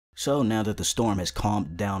So now that the storm has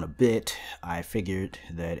calmed down a bit, I figured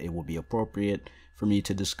that it would be appropriate for me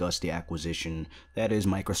to discuss the acquisition that is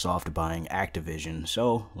Microsoft buying Activision.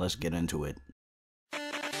 So let's get into it.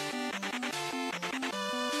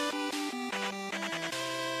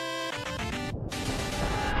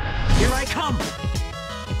 Here I come!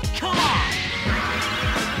 Come on!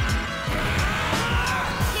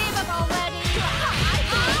 Give him already!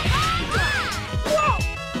 Whoa!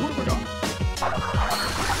 What have I got?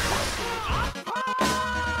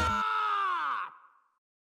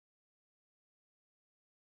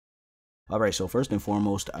 Alright, so first and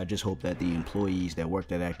foremost, I just hope that the employees that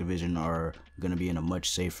worked at Activision are going to be in a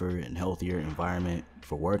much safer and healthier environment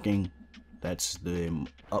for working. That's the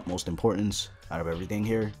utmost importance out of everything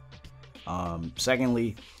here.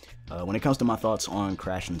 Secondly, when it comes to my thoughts on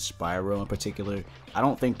Crash and Spyro in particular, I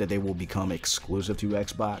don't think that they will become exclusive to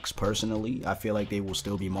Xbox personally. I feel like they will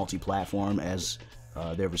still be multi-platform as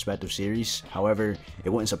their respective series. However, it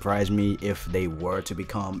wouldn't surprise me if they were to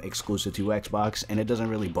become exclusive to Xbox, and it doesn't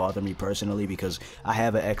really bother me personally because I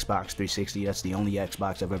have an Xbox 360. That's the only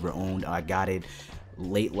Xbox I've ever owned. I got it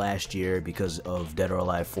late last year because of Dead or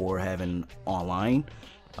Alive 4 having online,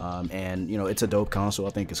 and you know, it's a dope console.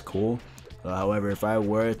 I think it's cool. However, if I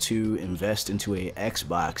were to invest into a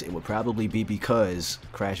Xbox, it would probably be because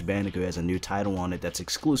Crash Bandicoot has a new title on it that's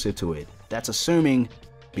exclusive to it. That's assuming,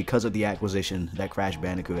 because of the acquisition, that Crash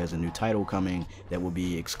Bandicoot has a new title coming that will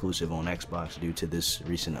be exclusive on Xbox due to this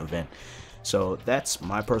recent event. So that's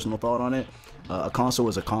my personal thought on it. A console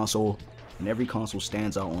is a console, and every console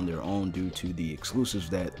stands out on their own due to the exclusives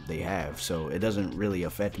that they have. So it doesn't really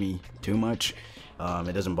affect me too much.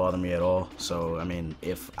 It doesn't bother me at all. So I mean,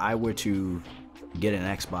 if I were to get an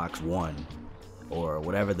Xbox One or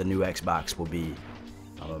whatever the new Xbox will be,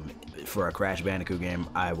 for a Crash Bandicoot game,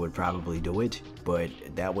 I would probably do it, but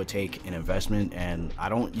that would take an investment, and I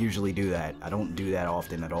don't usually do that. I don't do that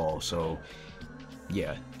often at all. So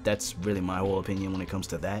yeah, that's really my whole opinion when it comes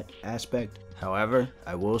to that aspect. However,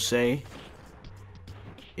 I will say,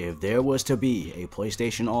 if there was to be a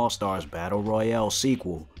PlayStation All-Stars Battle Royale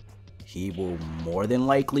sequel, he will more than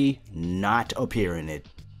likely not appear in it.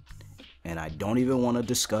 And I don't even want to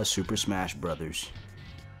discuss Super Smash Brothers.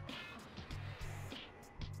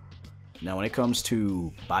 Now, when it comes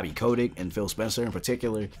to Bobby Kotick and Phil Spencer in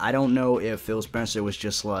particular, I don't know if Phil Spencer was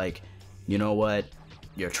just like, you know what,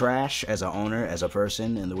 you're trash as an owner, as a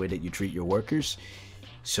person, and the way that you treat your workers,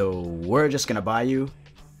 so we're just gonna buy you.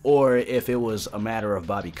 Or if it was a matter of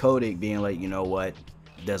Bobby Kotick being like, you know what,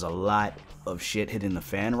 there's a lot of shit hitting the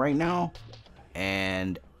fan right now,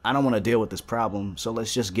 and I don't want to deal with this problem, so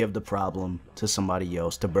let's just give the problem to somebody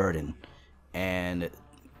else to burden. And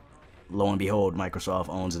lo and behold, Microsoft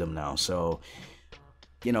owns them now. So,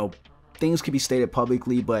 you know, things can be stated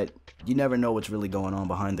publicly, but you never know what's really going on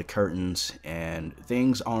behind the curtains, and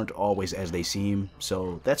things aren't always as they seem.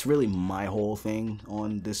 So that's really my whole thing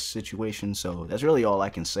on this situation. So that's really all I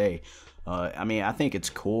can say. I mean, I think it's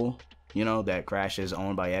cool, you know, that Crash is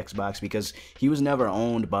owned by Xbox, because he was never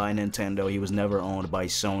owned by Nintendo. He was never owned by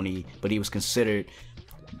Sony, but he was considered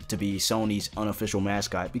to be Sony's unofficial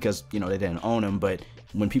mascot because, you know, they didn't own him. But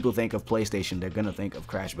when people think of PlayStation, they're gonna think of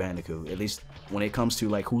Crash Bandicoot. At least when it comes to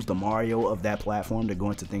like who's the Mario of that platform, they're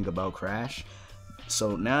going to think about Crash.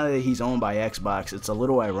 So now that he's owned by Xbox, it's a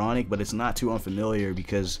little ironic, but it's not too unfamiliar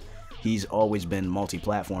because he's always been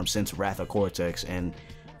multi-platform since Wrath of Cortex. And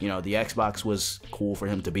you know, the Xbox was cool for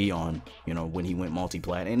him to be on, you know, when he went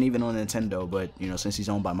multi-plat, and even on Nintendo. But you know, since he's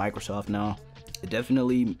owned by Microsoft now, it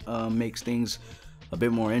definitely makes things a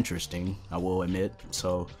bit more interesting, I will admit.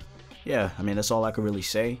 So yeah, I mean, that's all I can really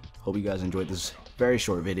say. Hope you guys enjoyed this very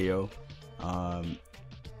short video.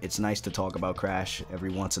 It's nice to talk about Crash every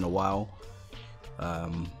once in a while.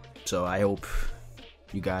 So I hope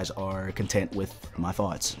you guys are content with my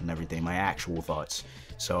thoughts and everything, my actual thoughts.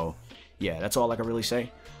 So yeah, that's all I can really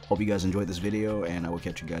say. Hope you guys enjoyed this video, and I will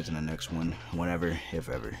catch you guys in the next one, whenever, if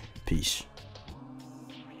ever. Peace.